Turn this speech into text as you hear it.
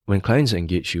when clients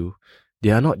engage you, they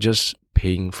are not just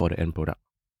paying for the end product.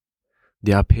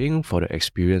 They are paying for the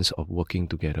experience of working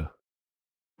together.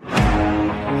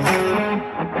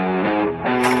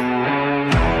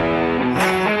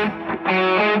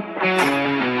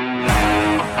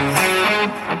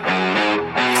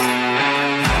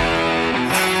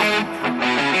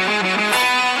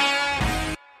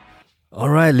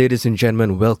 Alright, ladies and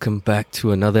gentlemen, welcome back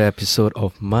to another episode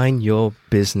of Mind Your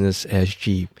Business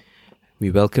SG. We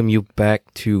welcome you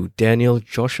back to Daniel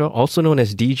Joshua, also known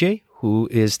as DJ, who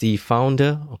is the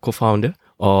founder or co-founder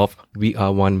of We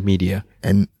Are One Media.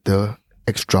 And the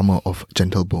ex-drummer of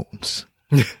Gentle Bones.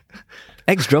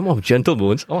 Ex-drummer of Gentle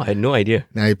Bones? Oh, I had no idea.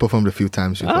 Now he performed a few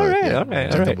times with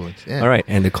Gentle Bones. Yeah. Alright,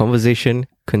 and the conversation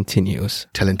continues.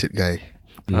 Talented guy.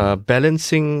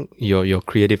 Balancing your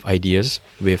creative ideas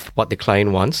with what the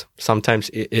client wants.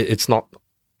 Sometimes it's not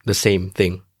the same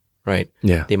thing, right?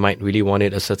 Yeah. They might really want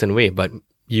it a certain way, but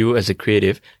you as a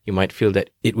creative, you might feel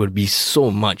that it would be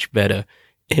so much better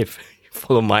if you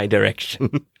follow my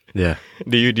direction. Yeah.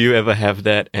 Do you ever have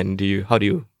that, and how do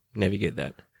you navigate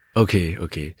that?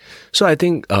 Okay. So I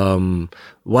think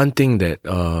one thing that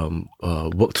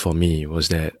worked for me was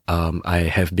that I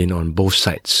have been on both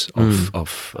sides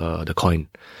of the coin,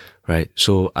 right?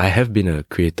 So I have been a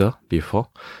creator before,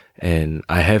 and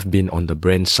I have been on the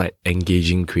brand side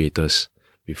engaging creators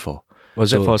before.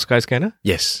 Was it for Skyscanner?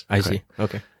 Yes. I see.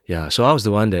 Okay. Yeah, so I was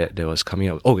the one that was coming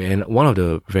up. Okay, and one of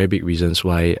the very big reasons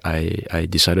why I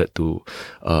decided to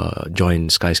join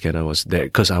Skyscanner was that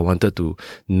because I wanted to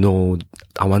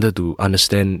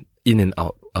understand in and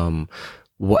out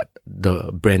what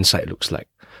the brand side looks like,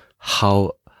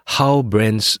 how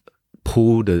brands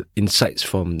pull the insights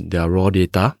from their raw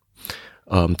data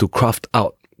to craft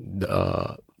out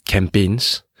the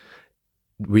campaigns,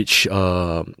 which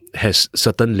has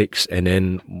certain legs, and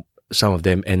then some of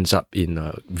them ends up in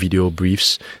video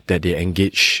briefs that they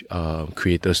engage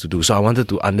creators to do. So I wanted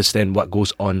to understand what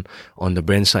goes on the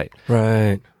brand side.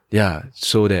 Right. Yeah,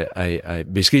 so that I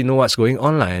basically know what's going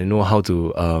on. I know how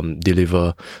to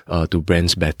deliver to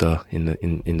brands better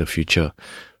in the future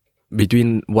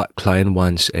between what client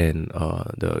wants and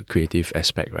the creative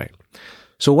aspect, right?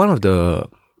 So one of the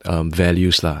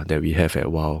values that we have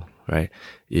at WOW, right,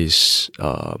 is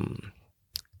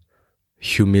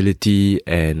humility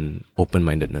and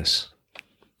open-mindedness.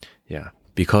 Yeah,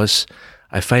 because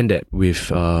I find that with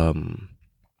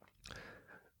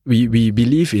we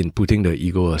believe in putting the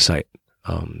ego aside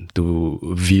to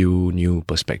view new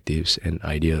perspectives and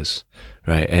ideas,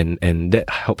 right? And that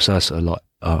helps us a lot,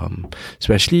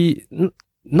 especially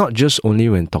not just only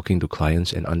when talking to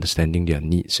clients and understanding their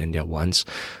needs and their wants,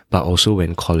 but also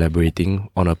when collaborating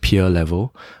on a peer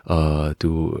level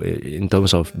in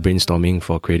terms of brainstorming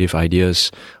for creative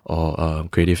ideas or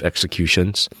creative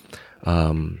executions.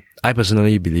 I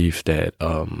personally believe that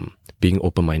being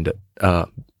open-minded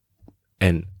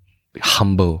and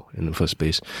humble in the first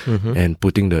place, and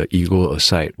putting the ego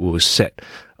aside will set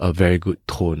a very good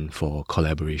tone for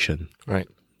collaboration. Right.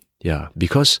 Yeah,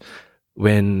 because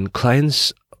when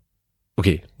clients,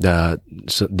 there are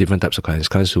different types of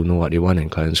clients who know what they want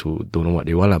and clients who don't know what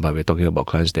they want, but we're talking about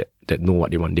clients that know what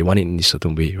they want. They want it in a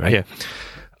certain way, right?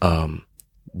 Yeah.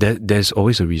 There's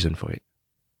always a reason for it,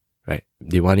 right?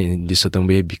 They want it in this certain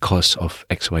way because of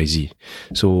XYZ.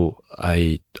 So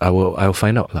I'll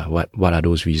find out what are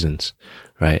those reasons,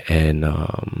 right? And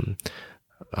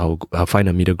I'll find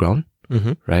a middle ground.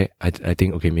 Right? I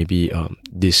think, maybe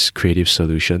this creative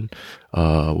solution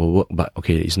will work, but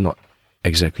it's not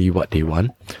exactly what they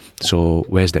want. So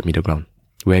where's that middle ground?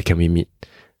 Where can we meet?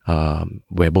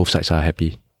 Where both sides are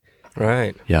happy.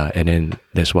 Right. Yeah, and then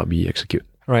that's what we execute.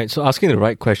 Right. So asking the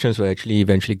right questions will actually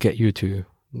eventually get you to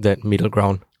that middle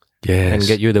ground. Yes. And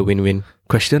get you the win-win.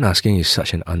 Question asking is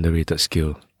such an underrated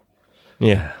skill.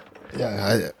 Yeah.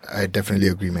 Yeah, I definitely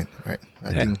agree, man. Right.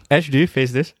 I think. Ash, do you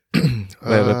face this?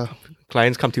 Where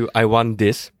clients come to you, I want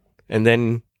this, and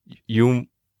then you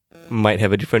might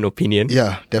have a different opinion.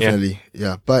 Yeah, definitely.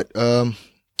 Yeah. But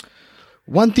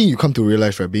one thing you come to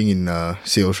realize, right, being in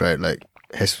sales, right, like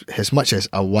as much as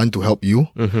I want to help you,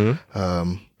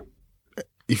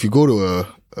 if you go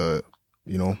to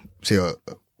say a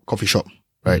coffee shop,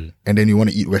 right, and then you want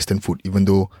to eat Western food, even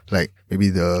though like maybe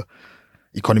the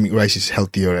economic rice is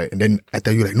healthier, right, and then I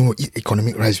tell you like, no, eat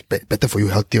economic rice, better for you,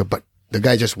 healthier, but the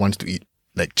guy just wants to eat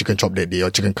like chicken chop that day or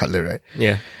chicken cutlet, right?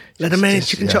 Yeah. Let them manage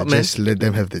chicken chop, man. Just let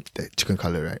them have the chicken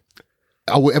cutlet, right?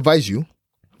 I would advise you,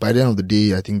 by the end of the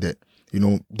day, I think that,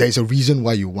 there's a reason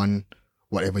why you want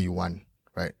whatever you want,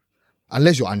 right?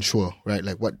 Unless you're unsure, right?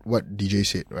 Like what DJ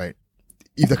said, right?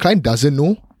 If the client doesn't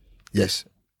know, yes,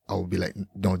 I'll be like,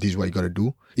 no, this is what you got to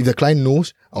do. If the client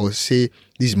knows, I will say,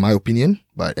 this is my opinion,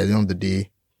 but at the end of the day,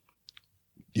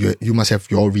 you must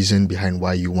have your reason behind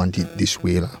why you want it this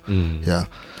way. Yeah.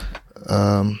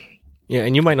 Yeah,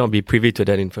 and you might not be privy to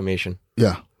that information.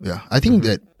 Yeah. I think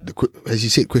that, as you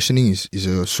said, questioning is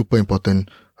a super important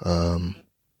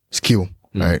skill,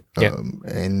 right? Yeah.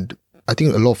 And I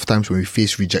think a lot of times when we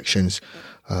face rejections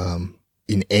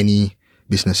in any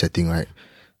business setting, right,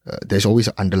 there's always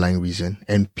an underlying reason,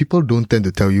 and people don't tend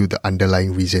to tell you the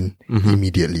underlying reason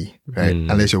immediately, right?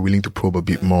 Unless you're willing to probe a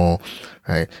bit more,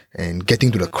 right, and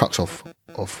getting to the crux of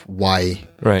why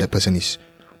that person is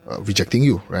rejecting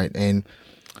you, right? And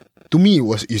to me,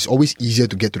 it's always easier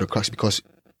to get to the crux because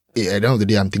at the end of the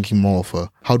day, I'm thinking more of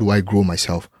how do I grow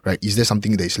myself, right? Is there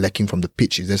something that is lacking from the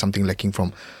pitch? Is there something lacking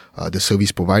from the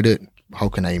service provided? How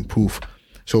can I improve?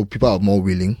 So people are more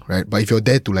willing, right? But if you're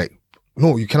there to like,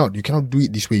 no, you cannot do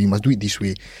it this way. You must do it this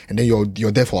way. And then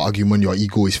you're there for argument. Your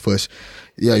ego is first.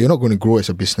 Yeah, you're not going to grow as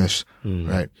a business,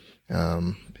 right?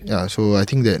 So I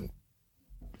think that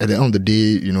at the end of the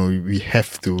day, we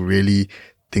have to really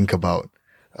think about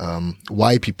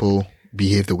why people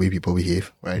behave the way people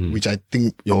behave, right? Which I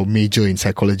think your major in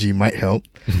psychology might help,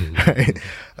 right?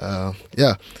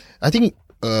 I think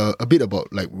a bit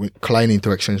about like client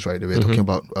interactions, right? We're talking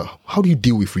about how do you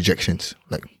deal with rejections,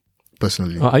 like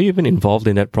personally? Are you even involved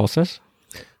in that process?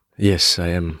 Yes, I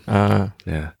am.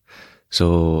 Yeah.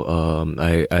 So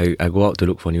I go out to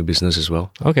look for new business as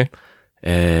well. Okay.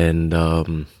 And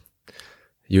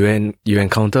you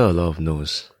encounter a lot of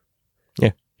no's.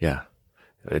 Yeah. Yeah.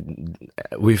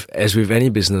 As with any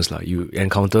business, like you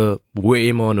encounter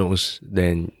way more no's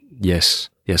than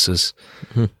yeses,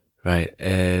 right?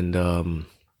 And I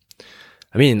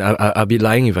mean, I'll be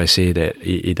lying if I say that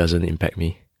it doesn't impact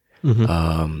me.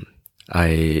 I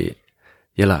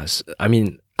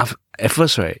mean, at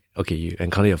first, right? Okay, you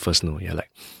encounter your first no, you're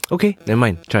like, okay, never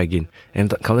mind, try again.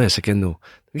 And encounter a second no,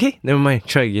 okay, never mind,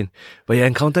 try again. But you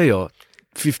encounter your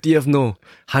 50th no,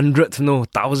 100th no,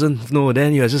 1000th no,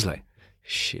 then you're just like,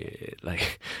 shit,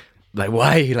 like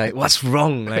why? Like what's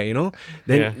wrong? Like,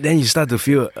 then you start to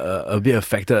feel a bit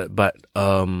affected. But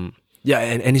and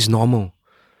it's normal.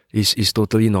 It's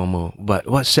totally normal. But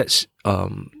what sets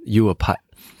you apart,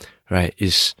 right,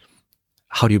 is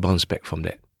how do you bounce back from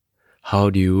that? How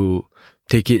do you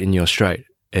take it in your stride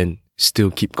and still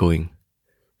keep going,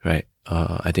 right?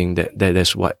 I think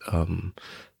that's what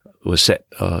will set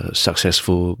a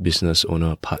successful business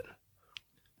owner apart.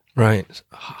 Right.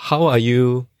 How are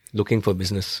you looking for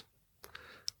business?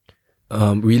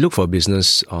 We look for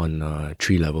business on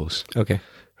 3 levels. Okay.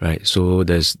 Right. So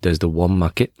there's the warm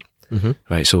market.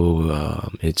 Right. So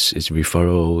it's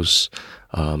referrals,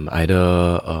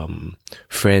 either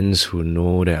friends who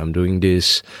know that I'm doing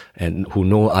this and who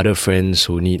know other friends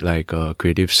who need like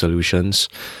creative solutions,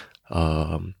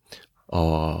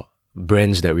 or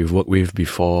brands that we've worked with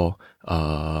before,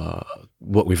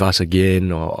 work with us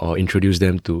again, or introduce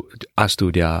them to us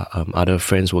to their other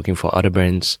friends working for other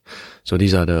brands. So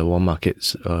these are the warm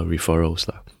markets referrals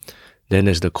lah. Then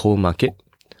there's the cold market,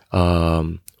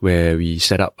 where we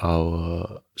set up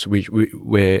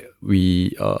where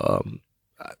we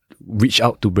reach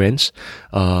out to brands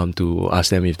to ask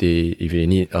them if they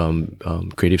need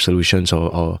creative solutions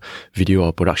or video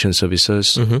or production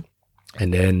services.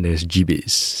 And then there's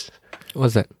GBiz.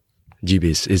 What's that?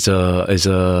 GBiz. It's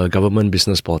a government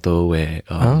business portal where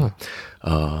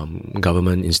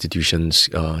government institutions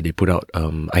they put out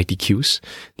ITQs.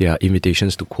 They are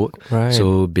invitations to quote. Right.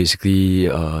 So basically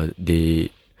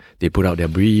they put out their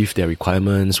brief, their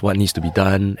requirements, what needs to be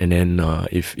done, and then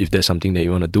if there's something that you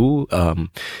want to do,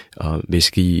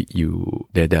 basically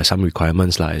there are some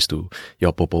requirements as to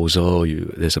your proposal.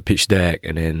 There's a pitch deck,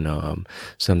 and then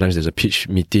sometimes there's a pitch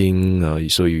meeting.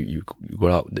 So you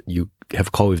go out, you have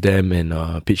a call with them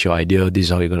and pitch your idea. This is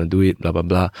how you're gonna do it, blah blah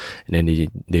blah, and then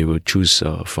they will choose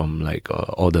from like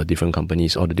all the different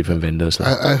companies, all the different vendors.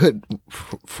 I heard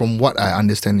from what I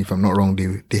understand, if I'm not wrong,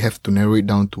 they have to narrow it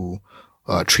down to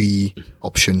 3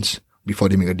 options before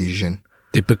they make a decision.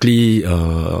 Typically,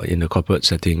 in the corporate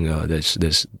setting, there's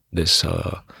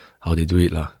how they do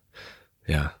it lah.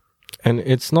 Yeah. And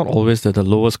it's not always that the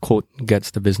lowest quote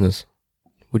gets the business.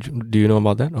 Do you know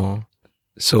about that? Or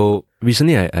so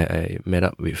recently, I met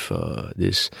up with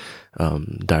this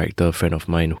director friend of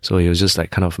mine. So he was just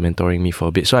like kind of mentoring me for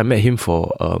a bit. So I met him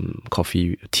for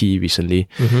tea recently,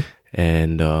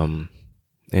 and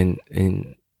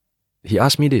he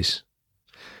asked me this.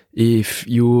 If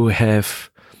you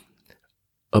have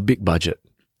a big budget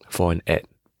for an ad,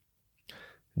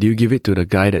 do you give it to the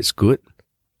guy that's good,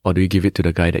 or do you give it to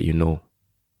the guy that you know?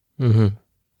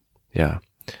 Yeah.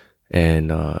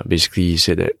 and basically he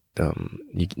said that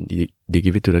they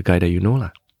give it to the guy that you know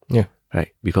lah. Yeah.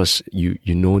 Right, because you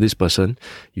know this person,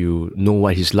 you know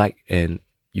what he's like, and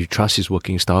you trust his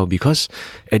working style. Because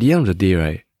at the end of the day,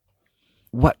 right,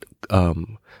 what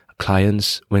when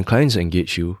clients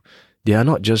engage you, they are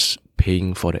not just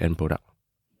paying for the end product.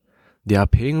 They are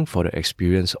paying for the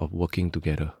experience of working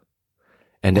together,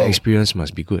 and the experience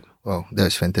must be good. Wow,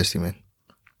 that's fantastic, man.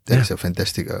 That's a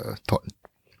fantastic thought.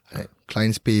 Right?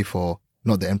 Clients pay for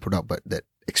not the end product, but that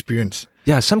experience.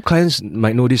 Yeah, some clients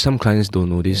might know this, some clients don't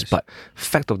know this, but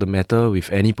fact of the matter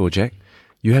with any project,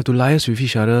 you have to liaise with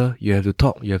each other, you have to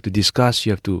talk, you have to discuss,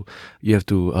 you have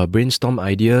to brainstorm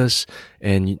ideas,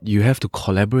 and you have to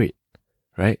collaborate,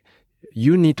 right?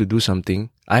 You need to do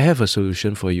something. I have a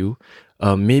solution for you.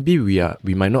 Maybe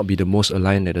we might not be the most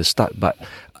aligned at the start, but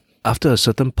after a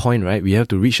certain point, right, we have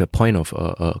to reach a point of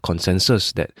a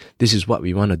consensus that this is what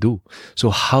we want to do.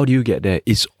 So how do you get there?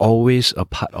 It's always a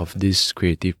part of this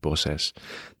creative process.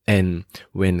 And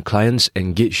when clients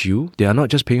engage you, they are not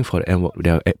just paying for the end work.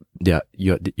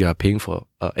 You are paying for,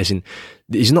 as in,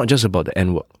 it's not just about the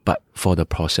end work, but for the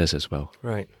process as well.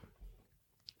 Right.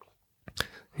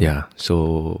 Yeah.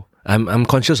 So I'm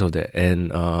conscious of that,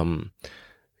 and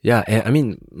yeah, and I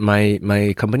mean,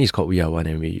 my company is called We Are One,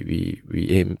 and we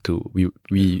aim to,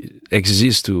 we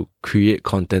exist to create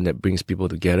content that brings people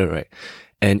together, right?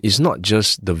 And it's not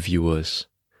just the viewers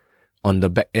on the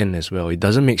back end as well. It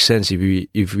doesn't make sense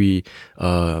if we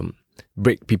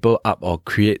break people up or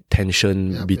create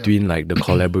tension between like the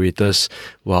collaborators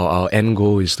while our end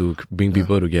goal is to bring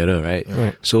people together, right?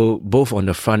 Right. So both on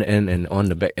the front end and on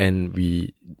the back end,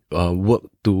 we work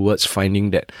towards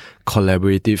finding that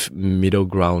collaborative middle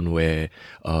ground where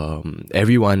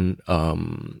everyone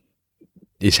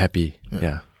is happy.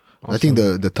 Yeah. Awesome. I think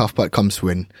the tough part comes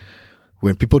when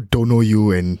people don't know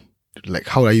you, and like,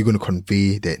 how are you going to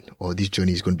convey that, this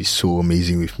journey is going to be so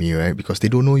amazing with me, right? Because they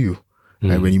don't know you.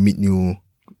 Right? When you meet new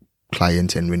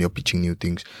clients and when you're pitching new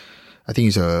things, I think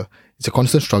it's a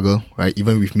constant struggle, right?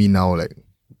 Even with me now, like,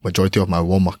 majority of my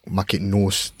warm market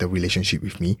knows the relationship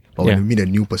with me. But when you meet a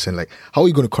new person, like, how are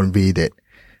you going to convey that,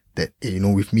 hey,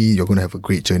 with me, you're going to have a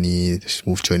great journey, a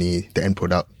smooth journey, the end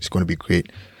product is going to be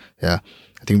great. Yeah.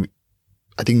 I think,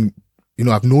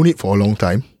 I've known it for a long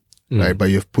time, right?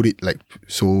 But you've put it like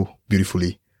so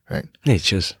beautifully, right?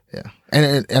 Natures. Yeah.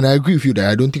 And I agree with you that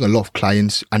I don't think a lot of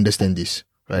clients understand this,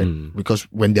 right? Because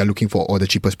when they're looking for the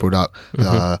cheapest product,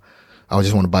 I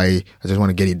just want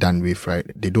to get it done with, right?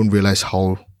 They don't realize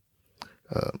how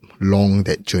long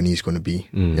that journey is going to be.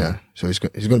 Yeah. So it's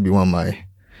going to be one of my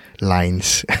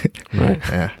lines. Right.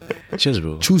 Yeah. Cheers,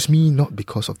 bro. Choose me not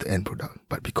because of the end product,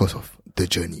 but because of the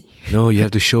journey. No, you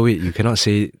have to show it. You cannot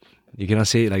say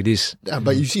it like this. Yeah,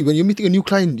 but you see, when you're meeting a new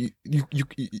client, you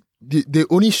can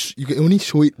only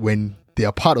show it when they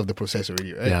are part of the process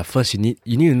already, right? Yeah. First, you need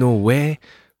to know where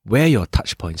your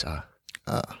touch points are.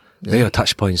 Where your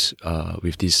touch points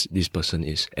with this person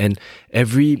is, and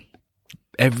every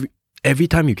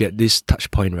time you get this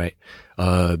touch point, right?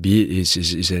 Be it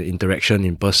is an interaction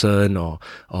in person or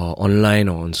online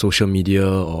or on social media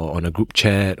or on a group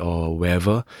chat or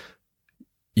wherever,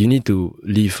 you need to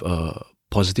leave a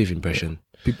positive impression.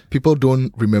 People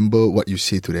don't remember what you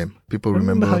say to them. People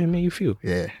remember how you make you feel.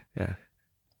 Yeah.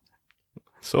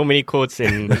 So many quotes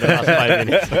in the last 5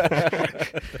 minutes.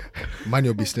 Mind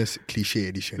your business, cliche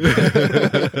edition.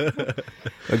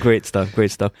 Great stuff.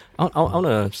 I want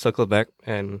to circle back,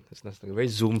 and it's like a very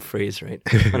Zoom phrase, right?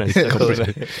 I wanna circle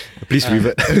back. Please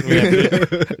revert.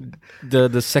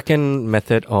 The second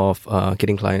method of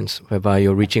getting clients, whereby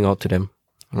you're reaching out to them,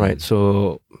 right?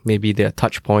 So maybe there are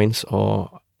touch points, or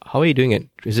how are you doing it?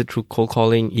 Is it through cold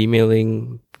calling,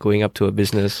 emailing, going up to a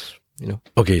business?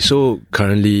 Okay, so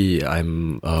currently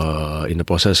I'm in the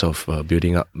process of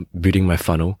building my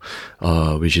funnel,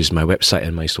 which is my website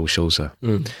and my socials.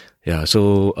 Yeah,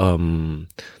 so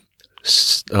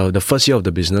the first year of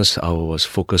the business, I was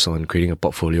focused on creating a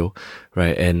portfolio,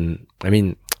 right? And I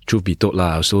mean, truth be told,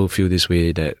 I also feel this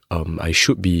way that I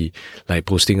should be like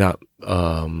posting up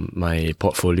my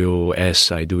portfolio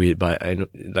as I do it, but I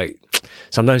like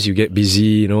sometimes you get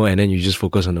busy, and then you just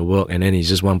focus on the work, and then it's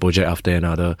just one project after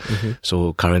another.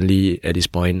 So currently at this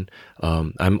point,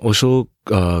 I'm also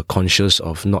conscious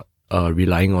of not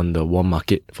relying on the warm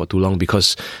market for too long,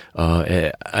 because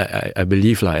I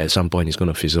believe like at some point it's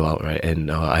going to fizzle out, right?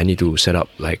 And I need to set up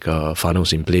like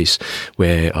funnels in place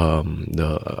where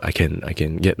I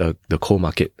can get the cold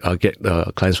market, get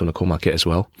the clients from the cold market as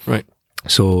well. Right.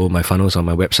 So my funnels on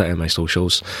my website and my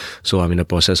socials. So I'm in the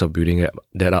process of building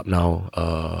that up now.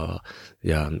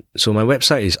 Yeah. So my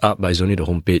website is up, but it's only the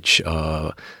homepage.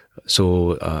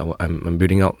 So I'm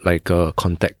building out like a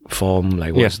contact form,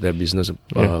 like what's their business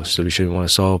solution you want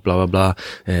to solve, blah blah blah.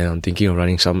 And I'm thinking of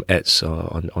running some ads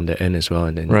on the end as well,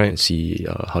 and then see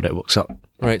how that works out.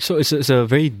 Right. So it's a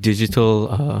very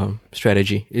digital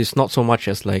strategy. It's not so much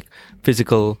as like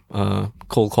physical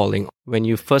cold calling. When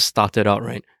you first started out,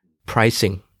 right?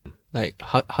 Pricing, like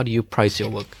how do you price your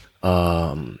work?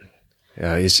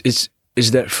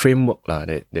 It's that framework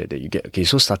that you get. Okay,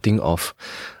 so starting off,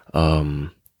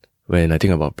 when I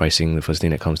think about pricing, the first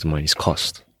thing that comes to mind is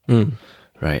cost,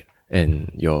 right?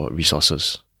 And your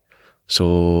resources.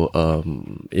 So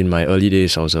in my early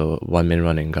days, I was a one-man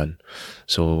run and gun.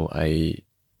 So I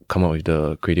come up with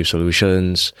the creative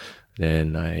solutions,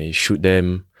 then I shoot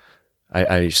them,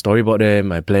 I storyboard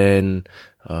them, I plan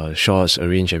shots,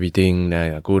 arrange everything,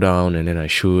 then I go down and then I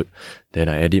shoot, then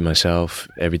I edit myself,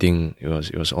 everything. It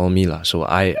was all me lah. So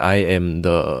I am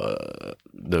the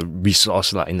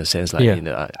resource lah, in the sense, like in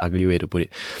the ugly way to put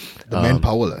it. The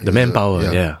manpower. The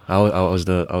manpower, yeah. I was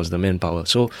the manpower.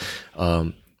 So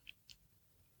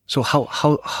so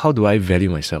how do I value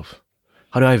myself?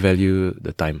 How do I value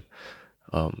the time?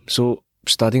 So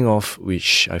starting off,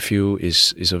 which I feel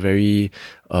is a very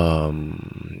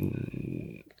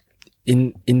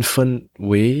infant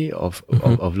way of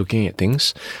looking at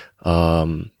things.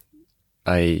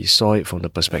 I saw it from the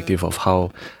perspective of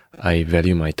how I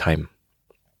value my time.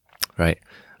 Right?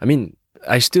 I mean,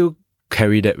 I still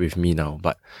carry that with me now,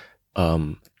 but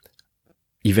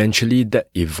eventually that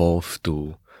evolved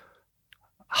to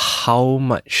how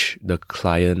much the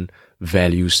client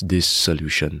values this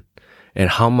solution and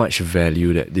how much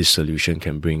value that this solution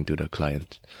can bring to the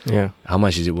client. Yeah. How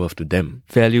much is it worth to them?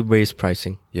 Value-based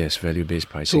pricing. Yes, value-based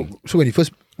pricing. So when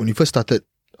you first started,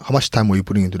 how much time were you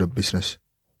putting into the business?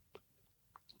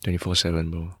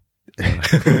 24/7, bro.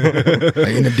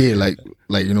 Like in a day, like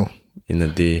you know. In a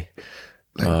day.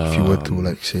 Like if you were to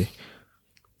like say.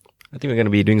 I think we're gonna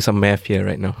be doing some math here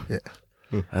right now. Yeah.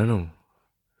 I don't know.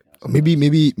 Maybe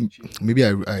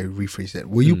I rephrase that.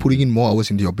 Were you putting in more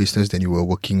hours into your business than you were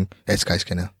working at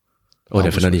Skyscanner? Oh,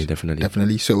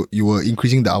 definitely. So you were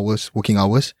increasing the hours, working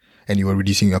hours, and you were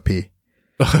reducing your pay.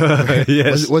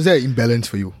 Yes. Was there an imbalance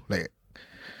for you? Like,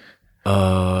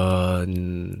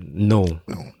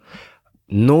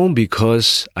 No,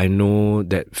 because I know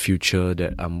that future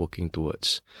that I'm working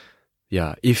towards.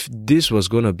 Yeah, if this was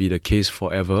gonna be the case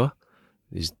forever,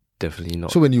 it's definitely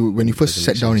not. So when you first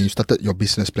sat down and you started your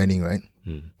business planning, right?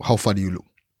 How far do you look?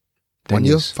 1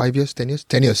 year, 5 years, 10 years?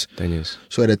 10 years. 10 years.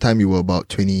 So at the time you were about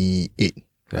 28,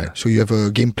 right? So you have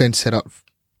a game plan set up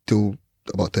till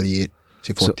about 38,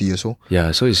 say 40 years old.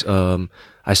 Yeah, so it's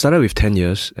I started with 10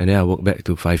 years and then I worked back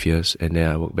to 5 years and then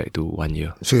I worked back to 1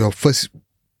 year. So your first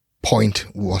point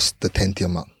was the 10th year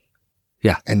mark.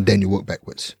 Yeah. And then you work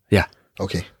backwards. Yeah.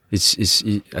 Okay.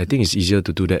 I think it's easier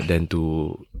to do that than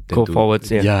to go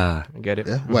forwards. Yeah. Yeah. I get it.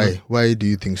 Yeah. Why do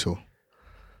you think so?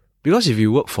 Because if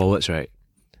you work forwards, right,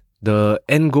 the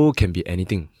end goal can be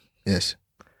anything. Yes.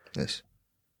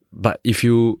 But if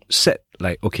you set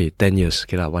like, okay, 10 years,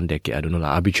 okay, 1 decade, I don't know,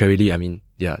 arbitrarily, I mean,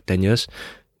 10 years,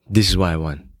 this is what I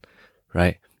want,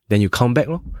 right? Then you count back,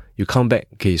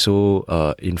 okay, so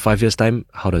in 5 years' time,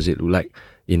 how does it look like?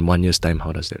 In 1 year's time,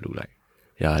 how does that look like?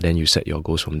 Yeah, then you set your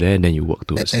goals from there, and then you work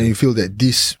towards it. And you feel that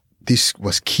this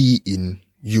was key in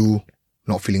you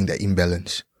not feeling that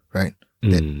imbalance, right?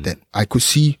 That I could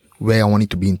see where I want it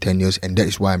to be in 10 years, and that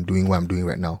is why I'm doing what I'm doing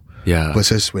right now. Yeah.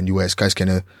 Versus when you were at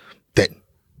Skyscanner, that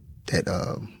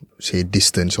say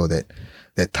distance or that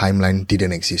timeline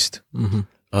didn't exist.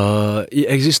 It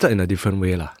existed in a different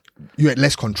way lah. You had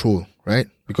less control, right?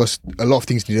 Because a lot of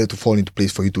things needed to fall into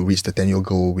place for you to reach the 10-year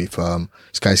goal with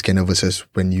Skyscanner versus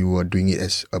when you were doing it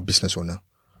as a business owner.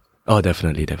 Oh,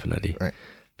 definitely. Right.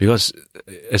 Because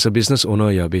as a business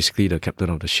owner, you're basically the captain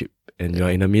of the ship and you're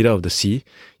in the middle of the sea.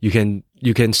 You can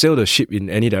sail the ship in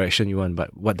any direction you want,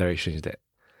 but what direction is that?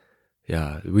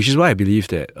 Yeah, which is why I believe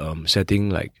that setting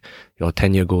like your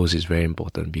 10-year goals is very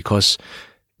important, because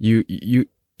you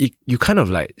kind of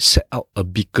like set out a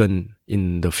beacon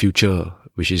in the future,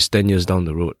 which is 10 years down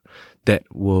the road, that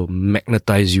will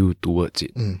magnetize you towards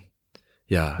it.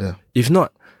 Yeah. If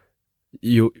not,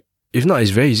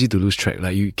 it's very easy to lose track.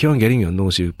 Like you keep on getting your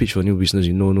nose, you pitch for new business,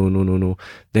 no.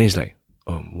 Then it's like,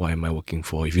 what am I working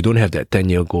for? If you don't have that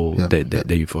 10-year goal that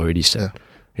you've already set.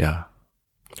 Yeah.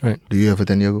 Right. Do you have a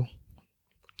 10-year goal?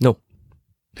 No.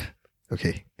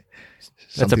 Okay.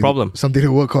 That's a problem. Something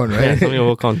to work on, right? Yeah, something to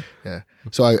work on. Yeah.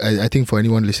 So I think for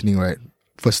anyone listening, right,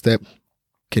 first step,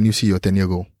 can you see your 10-year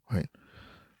goal, right?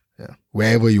 Yeah.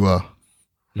 Wherever you are.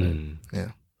 Mm.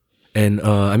 Yeah. And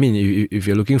I mean, if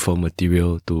you're looking for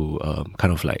material to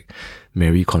kind of like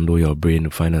Marie Kondo your brain to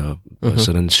find a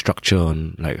certain structure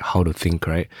on like how to think,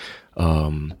 right?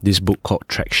 This book called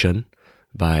Traction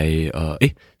by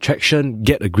Traction,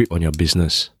 Get a Grip on Your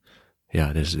Business.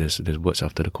 Yeah, there's words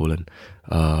after the colon.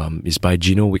 It's by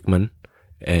Gino Wickman,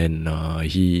 and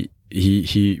he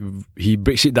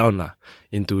breaks it down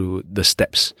into the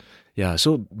steps. Yeah,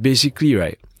 so basically,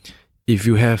 right, if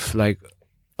you have like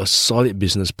a solid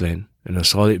business plan and a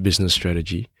solid business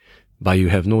strategy, but you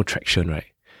have no traction, right?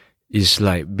 It's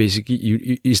like basically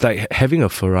it's like having a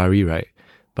Ferrari, right?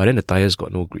 But then the tires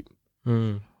got no grip.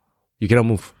 You cannot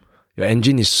move. Your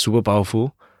engine is super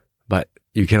powerful, but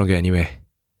you cannot get anywhere.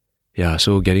 Yeah,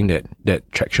 so getting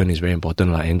that traction is very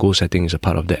important, and goal setting is a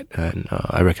part of that. And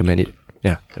I recommend it.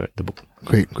 Yeah, the book.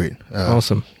 Great.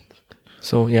 Awesome.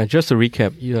 So yeah, just to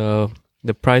recap,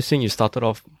 the pricing, you started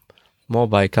off more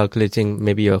by calculating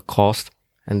maybe your cost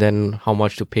and then how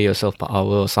much to pay yourself per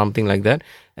hour or something like that.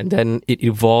 And then it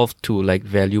evolved to like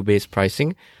value-based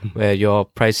pricing, where you're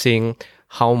pricing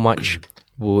how much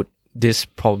would this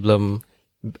problem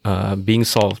being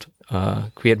solved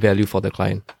create value for the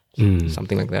client.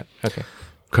 Something like that. Okay.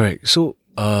 Correct. So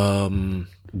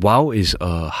WOW is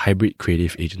a hybrid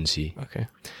creative agency. Okay.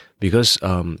 Because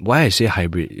why I say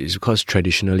hybrid is because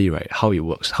traditionally, right, how it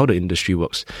works, how the industry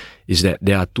works, is that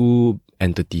there are two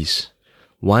entities.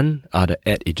 One are the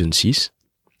ad agencies,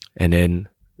 and then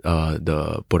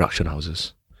the production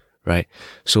houses, right?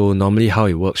 So normally how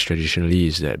it works traditionally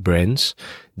is that brands,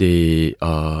 they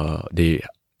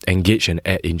engage an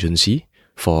ad agency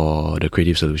for the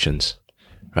creative solutions.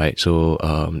 Right, so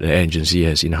the ad agency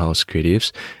has in-house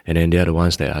creatives, and then they are the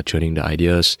ones that are churning the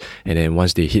ideas. And then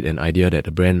once they hit an idea that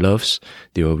the brand loves,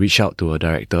 they will reach out to a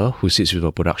director who sits with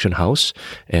a production house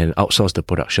and outsource the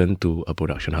production to a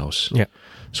production house. Yeah.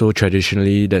 So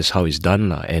traditionally, that's how it's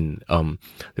done, and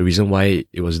the reason why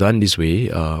it was done this way,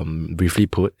 briefly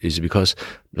put, is because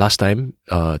last time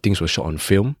things were shot on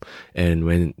film, and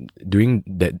when during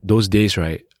those days,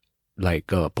 right, like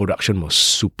production was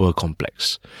super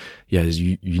complex. Yeah,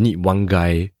 you need one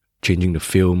guy changing the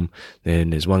film,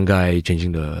 then there's one guy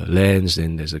changing the lens,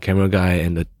 then there's a camera guy,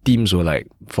 and the teams were like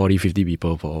 40, 50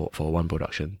 people for one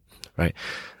production, right?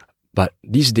 But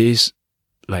these days,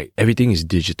 like everything is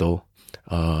digital.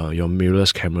 Your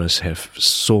mirrorless cameras have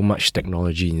so much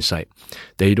technology inside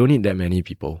that you don't need that many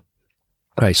people,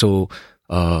 right? So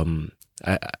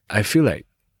I feel like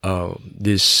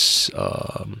this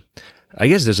I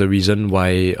guess there's a reason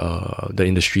why the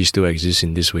industry still exists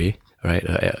in this way, right?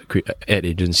 Ad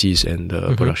agencies and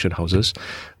production houses.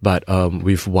 But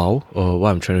with WOW, what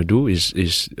I'm trying to do is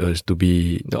to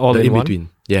be the in-between.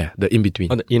 Yeah, the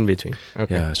in-between. Oh, the in-between.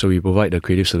 Okay. Yeah, so we provide the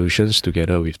creative solutions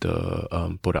together with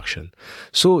the production.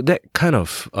 So that kind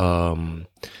of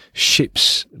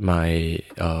shapes my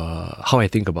how I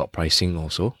think about pricing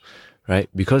also, right?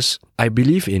 Because I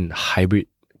believe in hybrid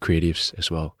creatives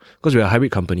as well. Because we're a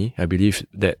hybrid company, I believe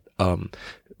that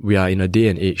we are in a day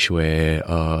and age where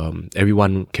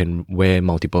everyone can wear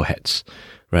multiple hats,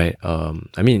 right?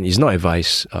 I mean, it's not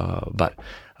advice, but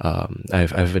I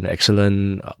have an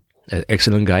excellent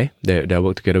guy that I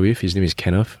work together with. His name is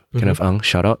Kenneth Ang,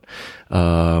 shout out.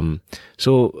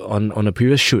 So on a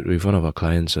previous shoot with one of our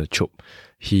clients, Chop,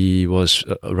 he was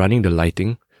running the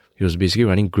lighting. He was basically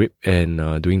running grip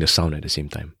and doing the sound at the same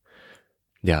time.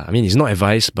 Yeah, I mean, it's not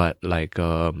advice, but like,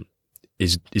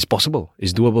 it's possible,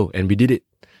 it's doable, and we did it,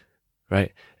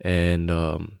 right? And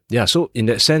yeah, so in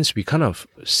that sense, we kind of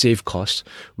save costs,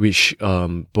 which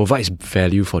provides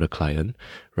value for the client,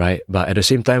 right? But at the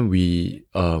same time, we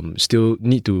still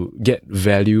need to get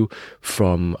value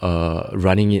from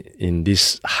running it in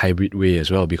this hybrid way as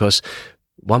well, because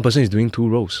one person is doing two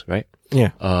roles, right?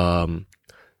 Yeah.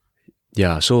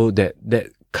 Yeah, so that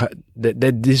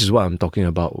this is what I'm talking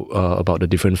about the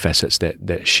different facets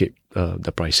that shape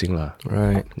the pricing lah.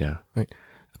 Right. Yeah. Right.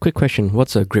 Quick question: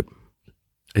 what's a grip?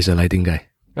 It's a lighting guy.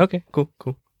 Okay. Cool.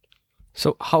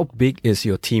 So, how big is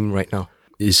your team right now?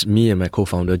 It's me and my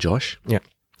co-founder Josh. Yeah.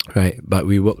 Right. But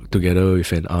we work together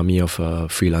with an army of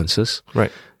freelancers.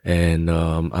 Right. And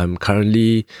I'm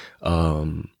currently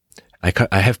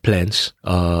I have plans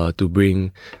to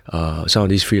bring some of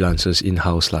these freelancers in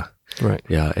house lah. Right.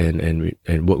 Yeah, and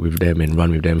work with them and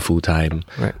run with them full time.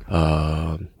 Right.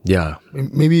 Yeah.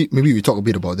 Maybe we talk a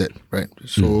bit about that, right?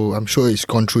 So I'm sure it's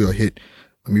gone through your head.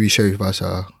 Maybe share with us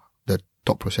the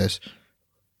thought process.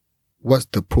 What's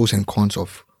the pros and cons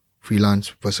of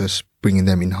freelance versus bringing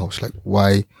them in house? Like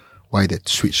why that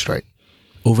switch, right?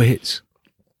 Overheads.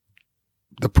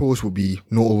 The pros would be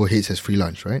no overheads as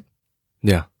freelance, right?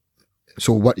 Yeah.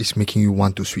 So what is making you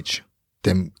want to switch?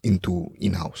 them into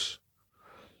in-house?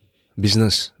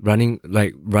 Business, running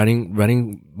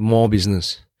more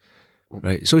business,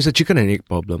 right? So it's a chicken and egg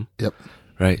problem. Yep.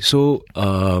 Right. So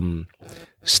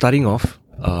starting off,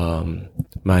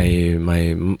 my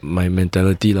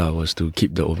mentality was to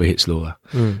keep the overheads low,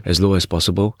 as low as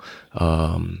possible.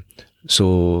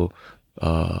 So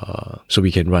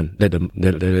we can let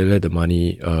the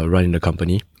money run in the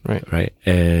company. Right.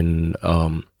 And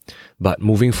but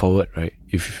moving forward, right,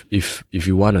 if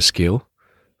you want to scale,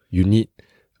 you need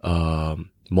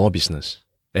more business.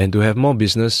 And to have more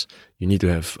business, you need to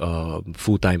have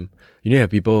full-time. You need to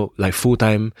have people like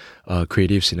full-time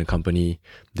creatives in the company.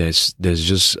 There's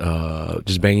just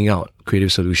banging out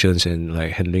creative solutions and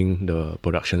like handling the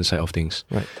production side of things.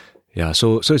 Right. Yeah.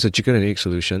 So it's a chicken and egg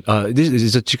solution. This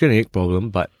is a chicken and egg problem,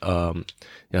 but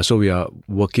so we are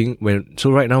working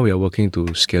right now we are working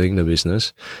to scaling the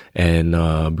business and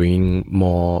bringing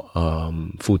more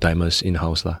full-timers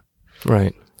in-house lah.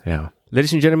 Right. Yeah.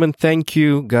 Ladies and gentlemen, thank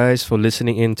you guys for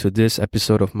listening in to this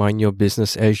episode of Mind Your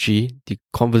Business SG. The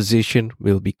conversation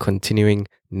will be continuing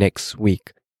next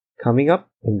week. Coming up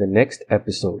in the next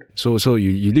episode. So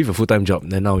you leave a full-time job,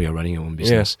 then now you're running your own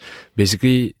business. Yeah.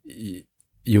 Basically,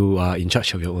 you are in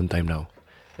charge of your own time now.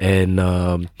 And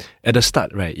at the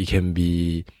start, right, it can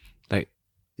be like...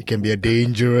 It can be a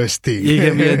dangerous thing. It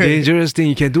can be a dangerous thing.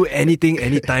 You can do anything,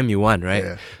 anytime you want, right?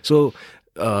 Yeah. So...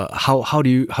 how do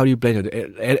you plan your day?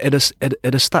 At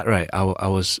the start, right? I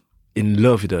was in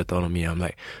love with the autonomy. I'm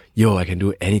like, yo, I can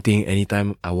do anything,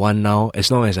 anytime I want now. As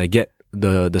long as I get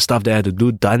the stuff that I have to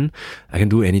do done, I can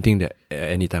do anything that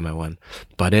anytime I want.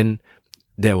 But then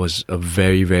that was a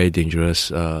very, very dangerous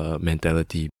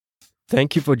mentality.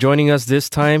 Thank you for joining us this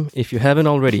time. If you haven't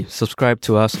already, subscribe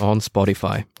to us on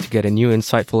Spotify to get a new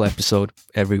insightful episode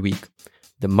every week.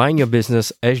 The Mind Your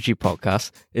Business SG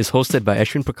podcast is hosted by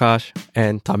Ashwin Prakash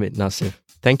and Tamit Nasif.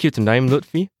 Thank you to Naim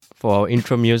Lutfi for our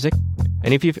intro music.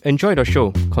 And if you've enjoyed our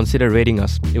show, consider rating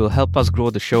us. It will help us grow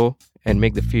the show and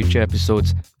make the future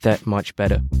episodes that much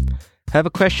better. Have a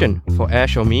question for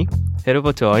Ash or me? Head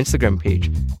over to our Instagram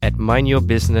page at Mind Your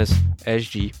Business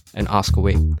SG and ask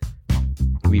away.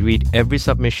 We read every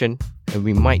submission and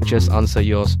we might just answer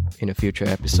yours in a future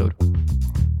episode.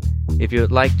 If you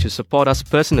would like to support us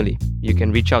personally, you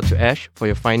can reach out to Ash for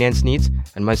your finance needs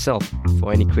and myself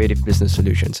for any creative business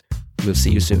solutions. We'll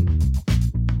see you soon.